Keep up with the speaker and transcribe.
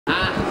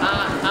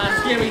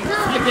scary. Skip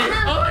it.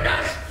 Oh my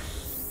gosh.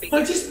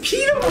 I just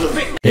peed a little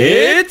bit.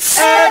 It's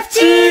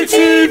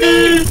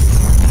FGTeeV.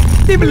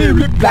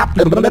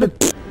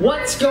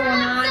 What's going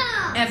on,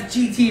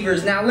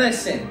 FGTeevers? Now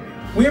listen,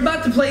 we're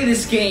about to play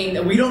this game,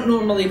 and we don't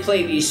normally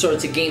play these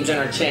sorts of games on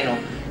our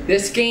channel.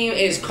 This game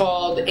is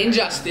called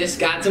Injustice: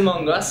 Gods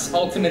Among Us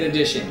Ultimate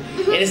Edition.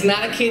 It is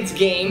not a kid's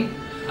game.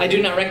 I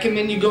do not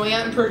recommend you going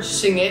out and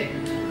purchasing it,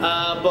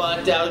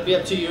 but that would be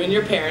up to you and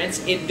your parents.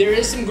 There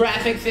is some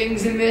graphic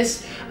things in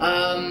this.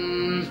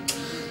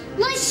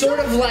 Sort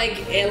of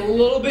like a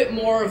little bit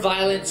more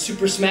violent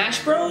Super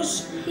Smash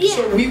Bros. Yeah.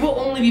 So we will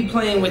only be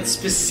playing with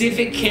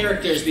specific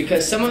characters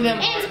because some of them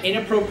are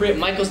inappropriate.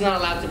 Michael's not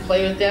allowed to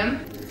play with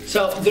them.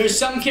 So there's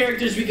some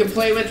characters we can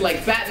play with,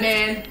 like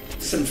Batman,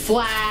 some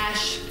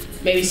Flash,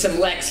 maybe some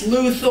Lex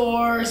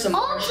Luthor, some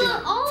all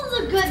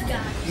the good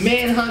guys.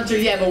 Manhunter,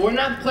 yeah, but we're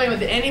not playing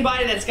with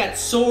anybody that's got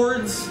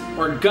swords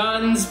or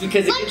guns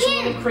because it gets a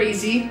little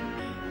crazy.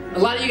 A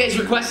lot of you guys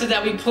requested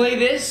that we play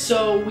this,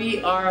 so we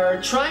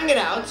are trying it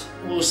out.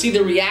 We'll see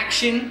the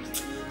reaction.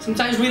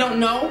 Sometimes we don't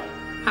know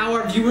how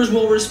our viewers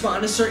will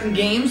respond to certain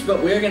games,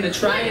 but we're gonna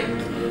try it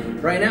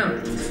right now.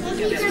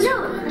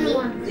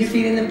 You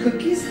feeding them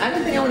cookies? I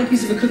don't think I want a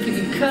piece of a cookie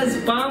because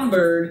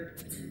Bombird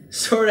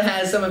sort of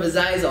has some of his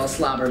eyes all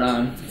slobbered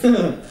on.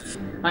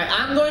 Alright,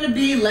 I'm going to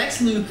be Lex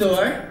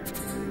Luthor.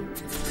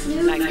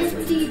 New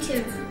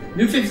 52.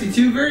 New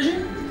 52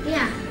 version?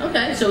 Yeah.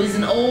 Okay, so he's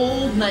an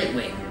old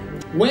Nightwing.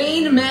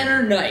 Wayne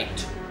Manor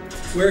Knight.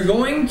 We're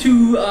going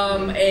to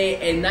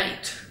a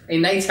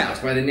knight's house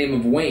by the name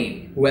of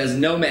Wayne, who has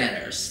no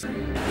manners. Ooh,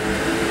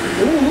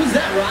 who's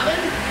that, Robin?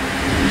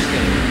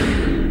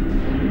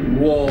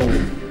 Whoa.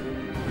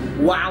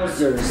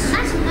 Wowzers.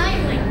 That's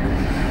Nightwing.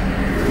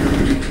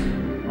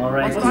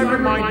 Alright. I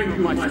remind you of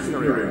my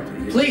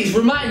superiority. Please,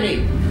 remind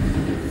me.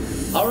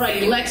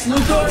 Alright, Lex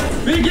Luthor,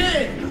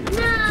 begin!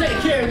 No. Take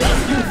care of this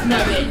goof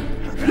nugget.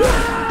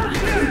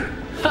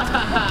 Ha ha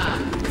ha.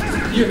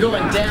 You're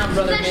going down,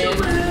 brother man.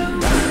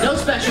 No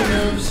special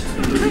moves.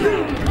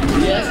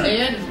 Yes,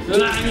 and...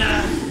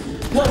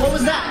 Whoa, what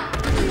was that?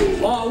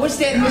 Oh, I wish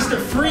they had Mr.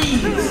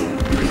 Freeze.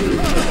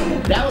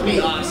 That would be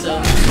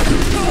awesome.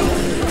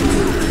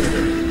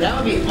 That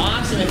would be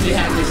awesome if they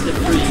had Mr.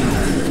 Freeze.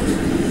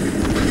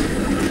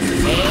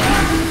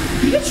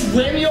 And... You just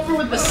ran me over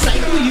with the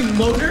cycle, you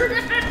motor?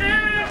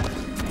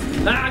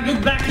 Ah,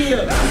 get back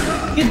here.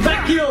 Get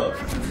back here.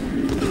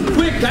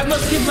 Quick, I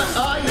must get my...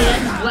 Oh, yeah,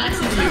 he's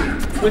blasting you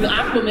with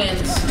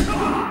Aquaman's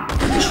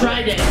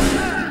trident.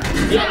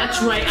 Yeah,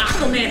 that's right.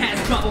 Aquaman has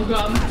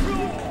bubblegum.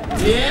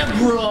 Yeah,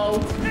 bro.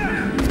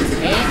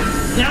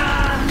 And...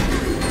 Ah!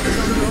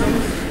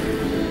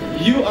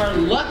 You are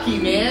lucky,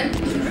 man.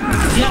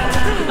 Yeah.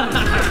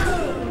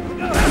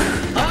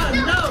 Oh,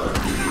 no.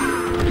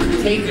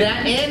 Take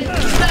that and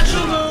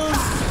special move.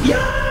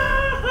 Yeah.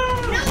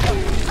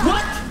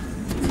 What?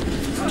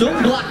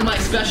 Don't block my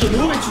special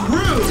move. It's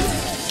rude.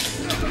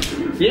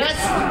 Yes.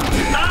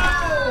 Oh!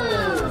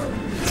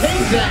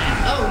 Take that.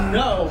 Oh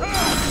no.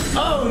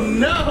 Oh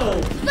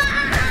no.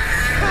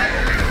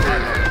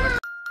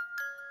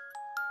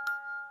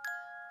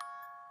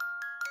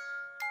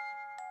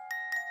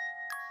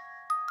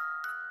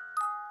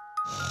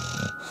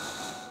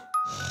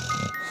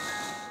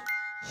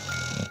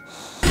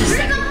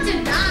 You're about to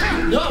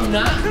die. No, I'm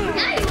not.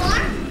 Yeah, you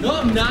are. No,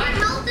 I'm not.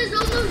 Your health is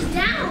almost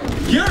down.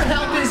 Your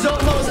health is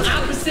almost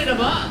opposite of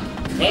up.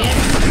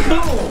 And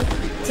boom.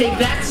 Take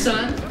that,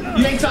 son.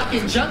 You ain't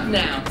talking junk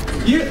now.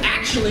 You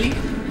ain't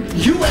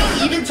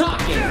even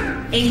talking.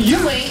 And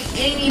you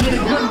ain't even a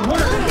good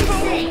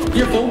word.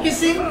 You're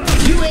focusing?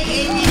 You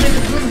ain't even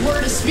a good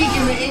word to speak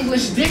in the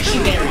English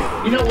dictionary.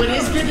 You know what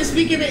is good to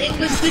speak in the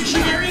English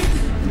dictionary?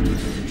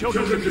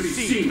 Children to be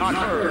seen, not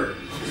heard.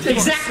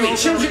 Exactly,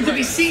 children to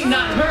be seen,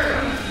 not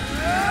heard.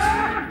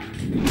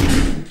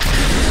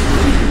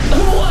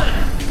 Who won?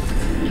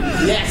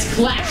 Yes,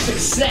 Clash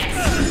success.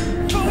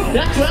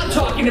 That's what I'm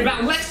talking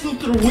about. Lex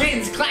Luthor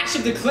wins. Clash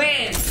of the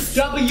Clans.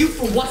 W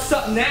for what's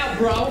up now,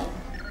 bro.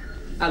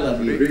 I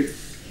love you.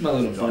 My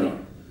little buddy.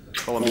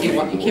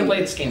 You can't play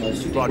this game.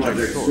 It's too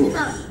Project Source.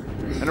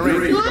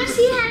 You want to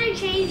see how to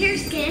change your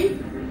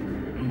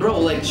skin? Bro,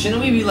 like,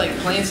 shouldn't we be like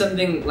playing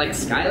something like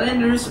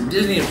Skylanders or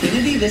Disney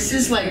Infinity? This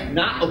is like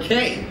not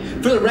okay.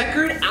 For the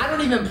record, I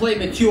don't even play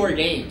mature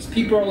games.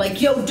 People are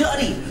like, yo,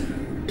 Duddy,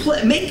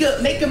 make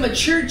a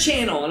mature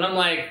channel, and I'm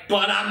like,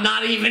 but I'm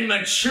not even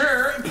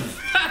mature.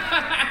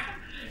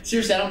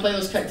 Seriously, I don't play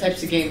those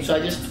types of games, so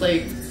I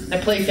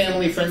play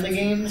family-friendly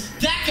games.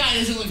 That guy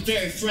doesn't look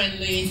very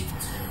friendly.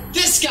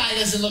 This guy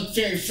doesn't look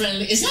very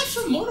friendly. Is that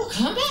from Mortal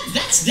Kombat?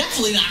 That's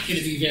definitely not going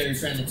to be very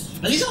friendly.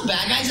 Are these all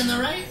bad guys on the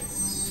right?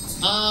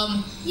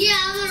 Yeah,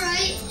 on the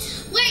right.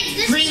 Wait,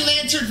 this Green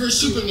Lantern versus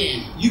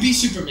Superman. You be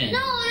Superman. No,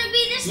 I want to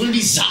be this. You want to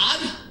be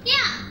Zod?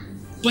 Yeah.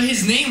 But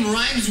his name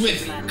rhymes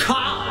with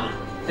cod,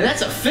 and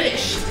that's a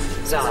fish.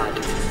 Zod.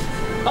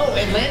 Oh,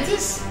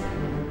 Atlantis?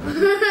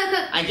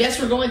 I guess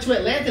we're going to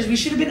Atlantis. We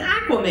should have been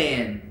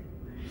Aquaman.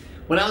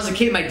 When I was a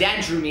kid, my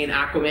dad drew me an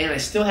Aquaman. I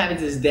still have it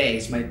to this day.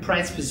 It's my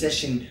prized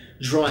possession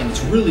drawing.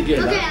 It's really good.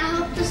 Okay, I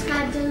hope this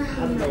guy doesn't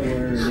have No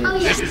worries. Oh,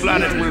 yeah. This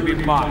planet will be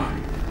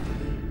mine.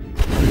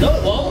 No,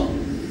 it won't.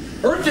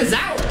 Earth is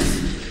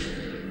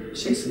ours.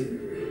 She's asleep.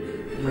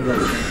 Oh my god.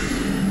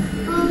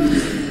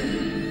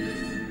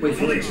 Wait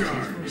for it.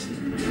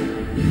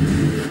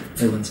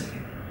 Wait 1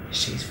 second.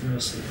 She's for real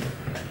asleep.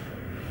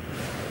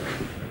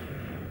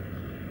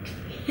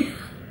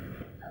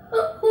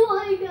 Oh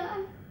my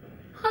god.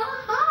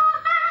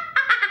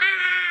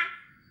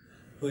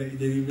 Wait,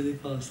 did he really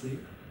fall asleep?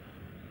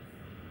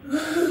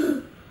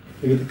 Look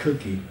at the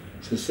cookie.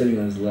 Just sitting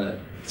on his lap.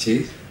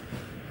 Cheese?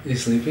 You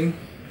sleeping?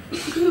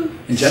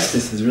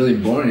 Injustice is really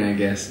boring, I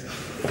guess.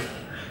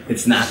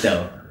 It's not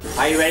though.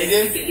 Are you ready,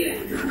 dude?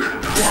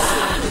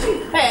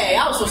 Hey,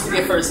 I was supposed to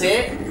get first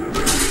hit.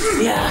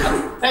 Yeah.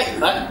 Hey,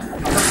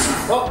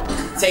 oh,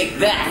 take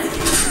that.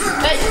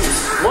 Hey,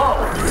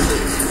 whoa.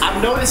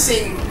 I'm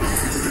noticing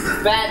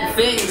bad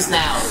things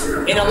now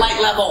in a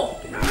light level.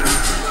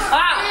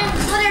 Ah!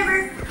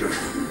 Whatever.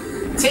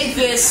 Take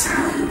this.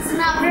 It's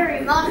not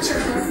very much of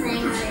a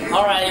thing there.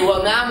 Alrighty,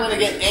 well now I'm gonna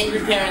get angry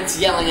parents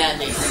yelling at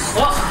me.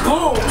 Oh,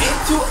 boom!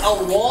 Into a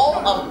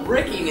wall of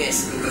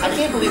brickiness. I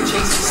can't believe Chase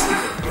is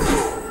sleeping.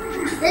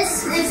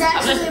 This is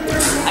actually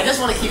I just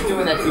want to keep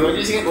doing that too. What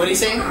are you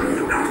saying?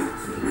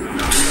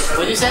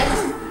 What did you say?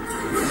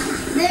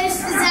 This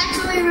is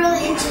actually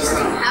really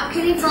interesting. How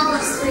can he fall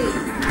asleep?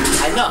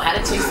 I know, how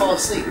did Chase fall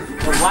asleep?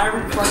 But why are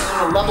we playing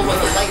on a level with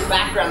a light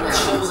background that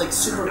shows like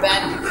super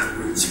bad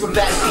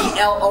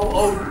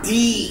Pllllhhh?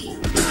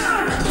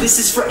 This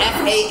is for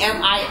FAMILEs.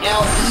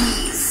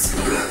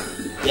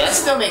 Yeah, that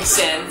still makes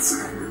sense.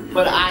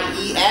 But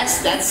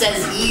IES, that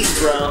says E's,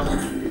 bro.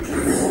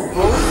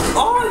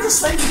 Oh, I just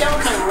slammed you down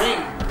with my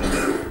ring.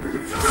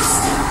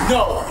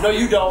 No,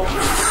 you don't.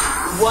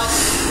 What?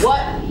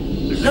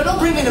 No, don't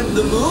bring me to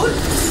the moon?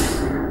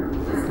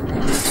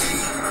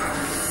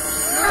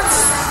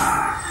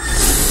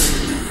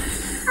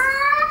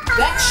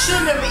 That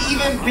shouldn't have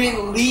even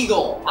been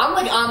legal. I'm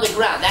like on the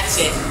ground, that's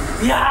it.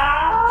 Yeah!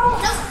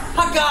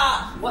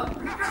 Haga! What?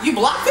 You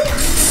blocked it?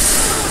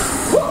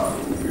 Whoa!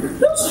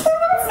 Those poor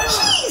little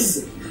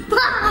fishies!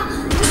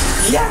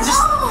 Yeah,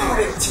 just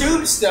the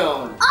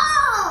tombstone.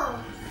 Oh!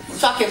 I'm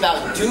talking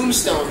about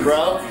Doomstone,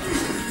 bro.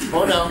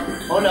 Oh no.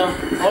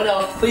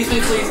 Please.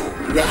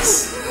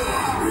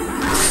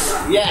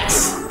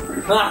 Yes.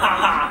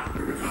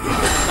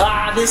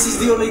 This is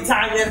the only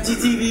time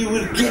FGTeeV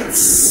would get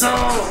so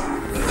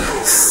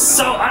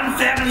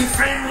unfamily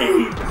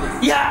friendly.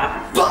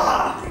 Yeah,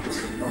 bah!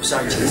 Oh,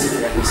 sorry, Chase.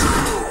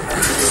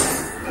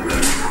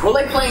 We're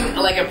like playing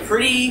like a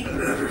pretty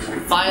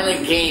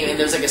violent game and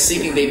there's like a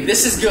sleeping baby.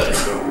 This is good.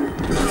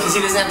 Because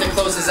he doesn't have to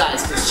close his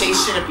eyes, because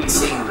Chase shouldn't be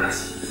seeing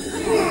this.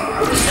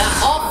 Now,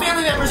 all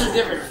family members are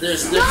different.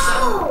 There's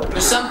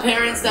some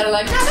parents that are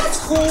like, no, that's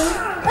cool.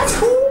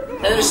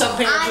 And there's some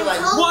parents who are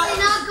like, what? I'm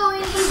not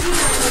going easy.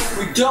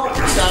 We don't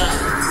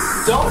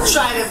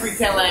try to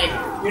pretend like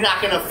you're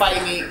not gonna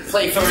fight me,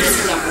 play for real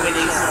because I'm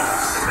winning.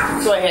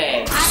 Go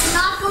ahead. I'm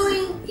not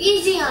going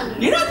easy on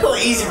you. You're not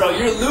going easy, bro.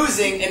 You're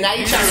losing, and now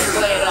you're trying to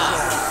play it up.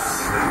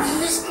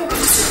 I'm just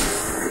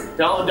kidding.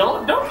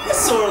 Don't be a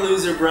sore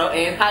loser, bro.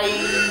 And hi.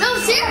 No,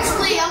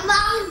 seriously, I'm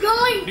not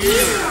going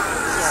easy.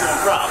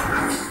 Bro,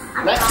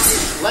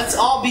 let's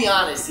all be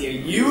honest here.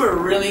 You are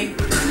really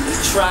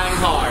trying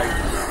hard,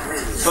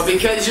 but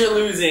because you're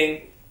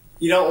losing,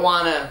 you don't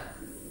wanna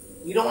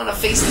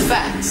face the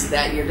facts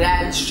that your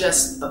dad's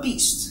just a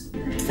beast.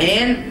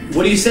 And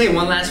what do you say?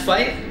 One last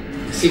fight?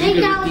 See if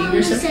you can redeem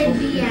yourself. say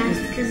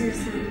BS because it's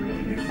not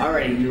later.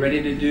 Alright, you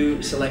ready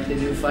to select a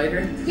new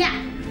fighter? Yeah,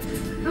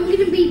 I'm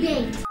gonna be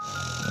Bane.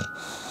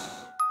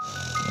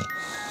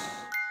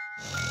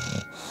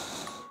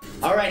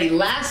 Alrighty,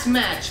 last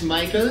match,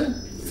 Michael.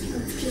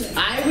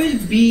 I will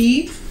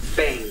be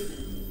Bane.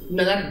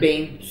 No, not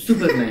Bane.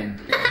 Superman.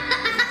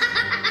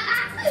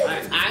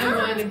 I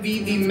want to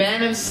be the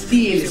Man of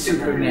Steel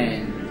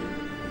Superman.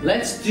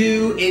 Let's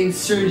do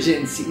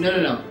Insurgency.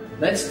 No.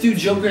 Let's do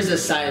Joker's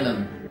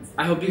Asylum.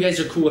 I hope you guys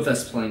are cool with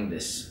us playing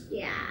this.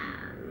 Yeah.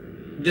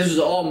 This was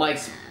all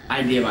Mike's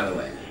idea, by the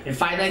way. In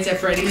Five Nights at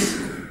Freddy's,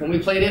 when we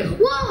played it,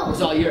 Whoa! it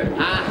was all your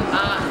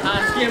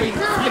scary.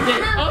 Skip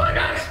it. Oh my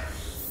gosh!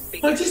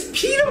 I just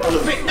peed a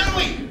little bit.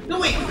 No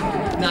wait.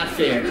 Not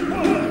fair.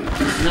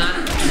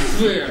 Not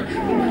fair.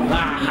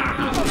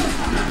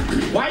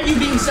 Why are you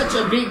being such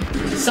a big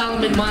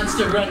Solomon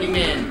monster running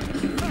man?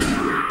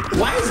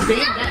 Why is Bane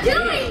that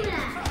big?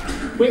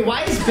 Wait,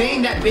 why is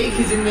Bane that big?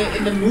 Because in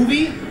the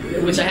movie,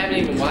 which I haven't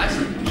even watched,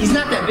 he's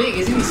not that big.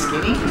 Isn't he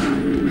skinny?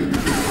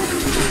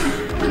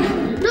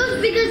 No,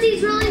 it's because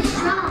he's really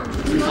strong.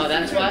 Oh,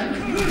 that's why?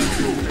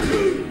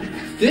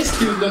 This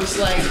dude looks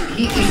like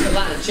he eats a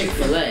lot of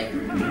Chick-fil-A.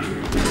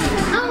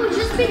 Oh,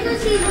 just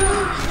because he's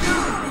really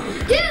strong.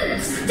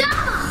 Dude,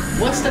 stop!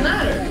 What's the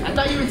matter? I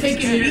thought you were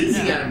taking it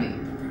easy on me.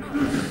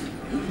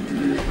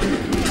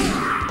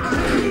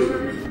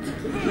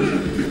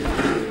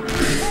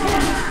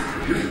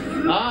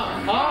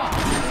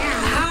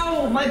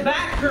 Ow! My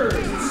back hurts!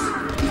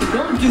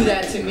 Don't do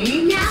that to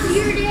me! Now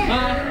you're dead!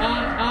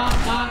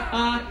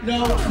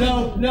 No,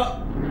 no, no.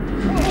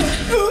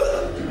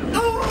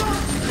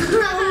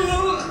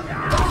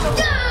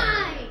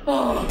 Die!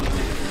 Oh.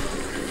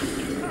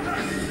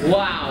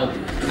 Wow.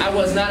 I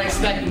was not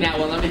expecting that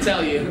one, let me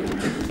tell you.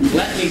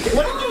 What did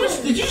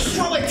you just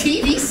throw a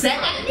TV set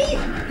at me?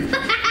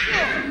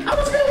 I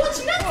was gonna watch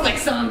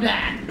Netflix on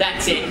that.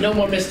 That's it, no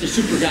more Mr.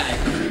 Super Guy.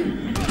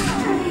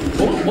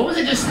 What was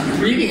it just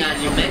breathing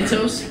on you,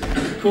 Mentos?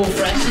 Cool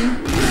freshen?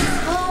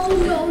 Oh,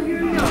 no,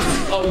 you're not.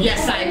 Oh,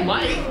 yes, I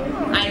might.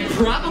 I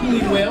probably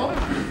will. Oh,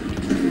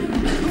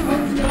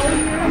 no,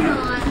 you're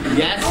not.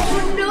 Yes. Oh,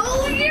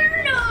 no,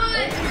 you're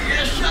not.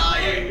 Yes, I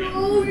am.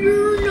 No,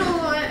 you're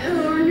not.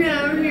 Oh,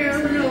 no,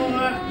 you're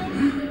not.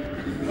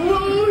 Oh, no,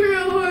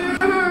 you're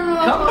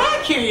not. Come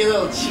back here, you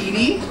little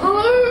cheaty. Oh,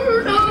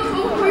 no,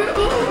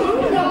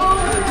 you're not.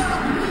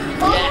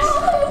 Yes. Oh,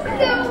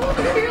 no,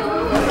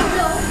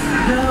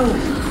 No.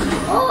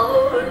 oh,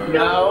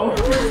 No.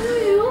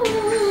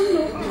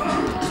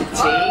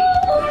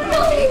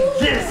 Take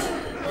this.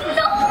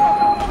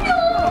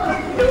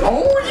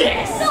 Oh,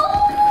 yes.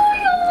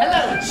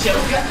 Hello,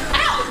 Joker.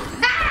 Ow.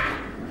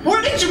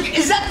 Where did you...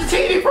 Is that the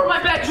TV from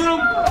my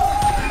bedroom?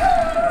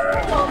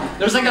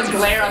 There's like a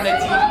glare on the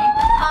TV.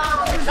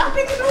 Stop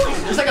making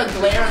noise. There's like a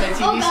glare on the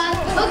TV. Oh, God.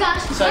 Oh,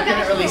 gosh. So I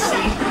couldn't really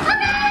see.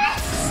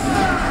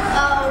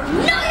 Oh,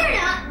 no, you're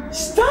not.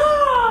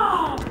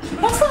 Stop!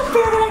 That's not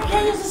fair that I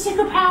can't use a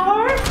secret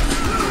power.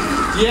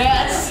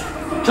 Yes.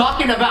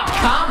 Talking about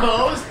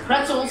combos.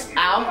 Pretzels.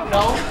 Ow.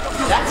 No.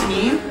 That's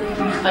mean.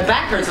 My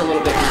back hurts a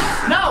little bit.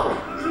 No.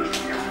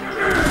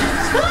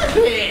 Stop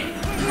it.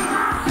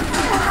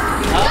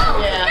 Oh,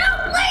 yeah. No,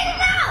 please,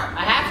 no.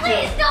 I have to.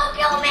 Please don't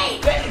kill me.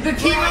 The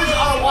Teevers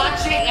are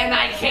watching and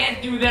I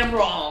can't do them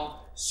wrong.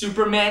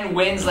 Superman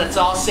wins. Let's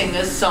all sing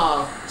this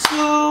song.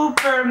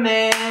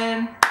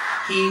 Superman,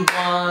 he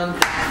won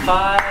the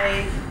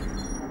fight.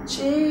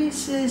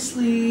 Chase is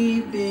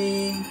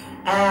sleeping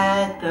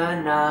at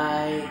the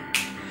night.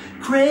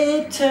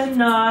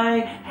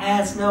 Kryptonite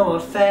has no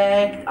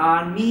effect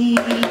on me.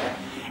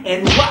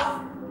 And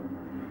what?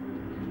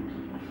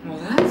 Well,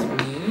 that's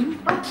mean.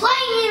 We're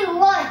playing in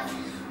what?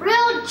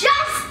 Real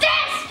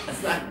justice.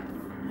 That's not.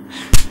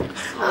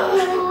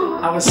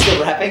 I was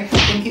still rapping.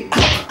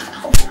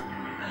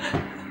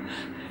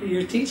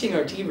 You're teaching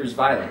our Teevers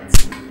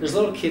violence. There's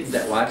little kids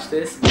that watch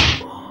this.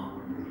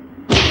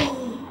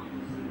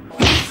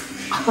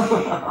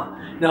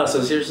 No,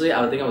 so seriously,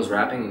 I would think I was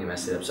rapping and you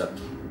messed it up, so.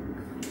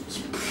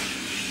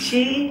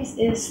 Cheese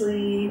is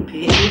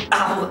sleeping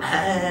out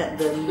at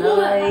the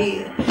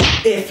night.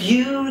 If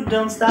you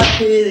don't stop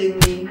hitting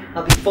me,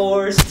 I'll be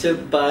forced to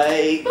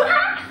bite.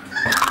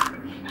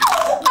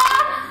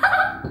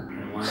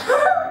 1,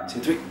 2,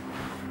 3.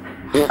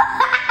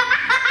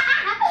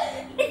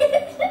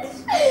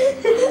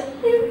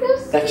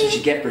 That's what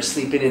you get for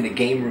sleeping in the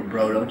game room,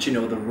 bro. Don't you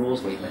know the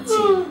rules? Wait, let's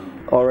see.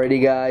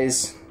 Alrighty,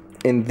 guys.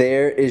 And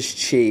there is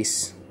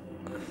Chase.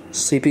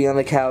 Sleeping on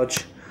the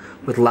couch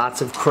with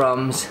lots of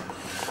crumbs.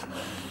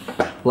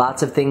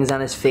 Lots of things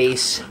on his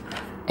face.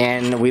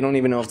 And we don't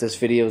even know if this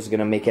video is going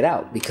to make it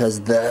out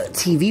because the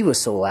TV was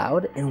so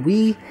loud and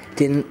we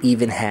didn't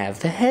even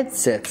have the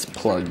headsets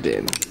plugged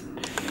in.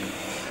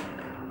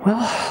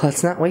 Well,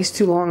 let's not waste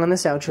too long on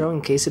this outro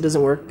in case it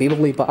doesn't work. Beba,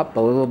 Leep, bop,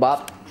 Pllllhhh,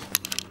 bop.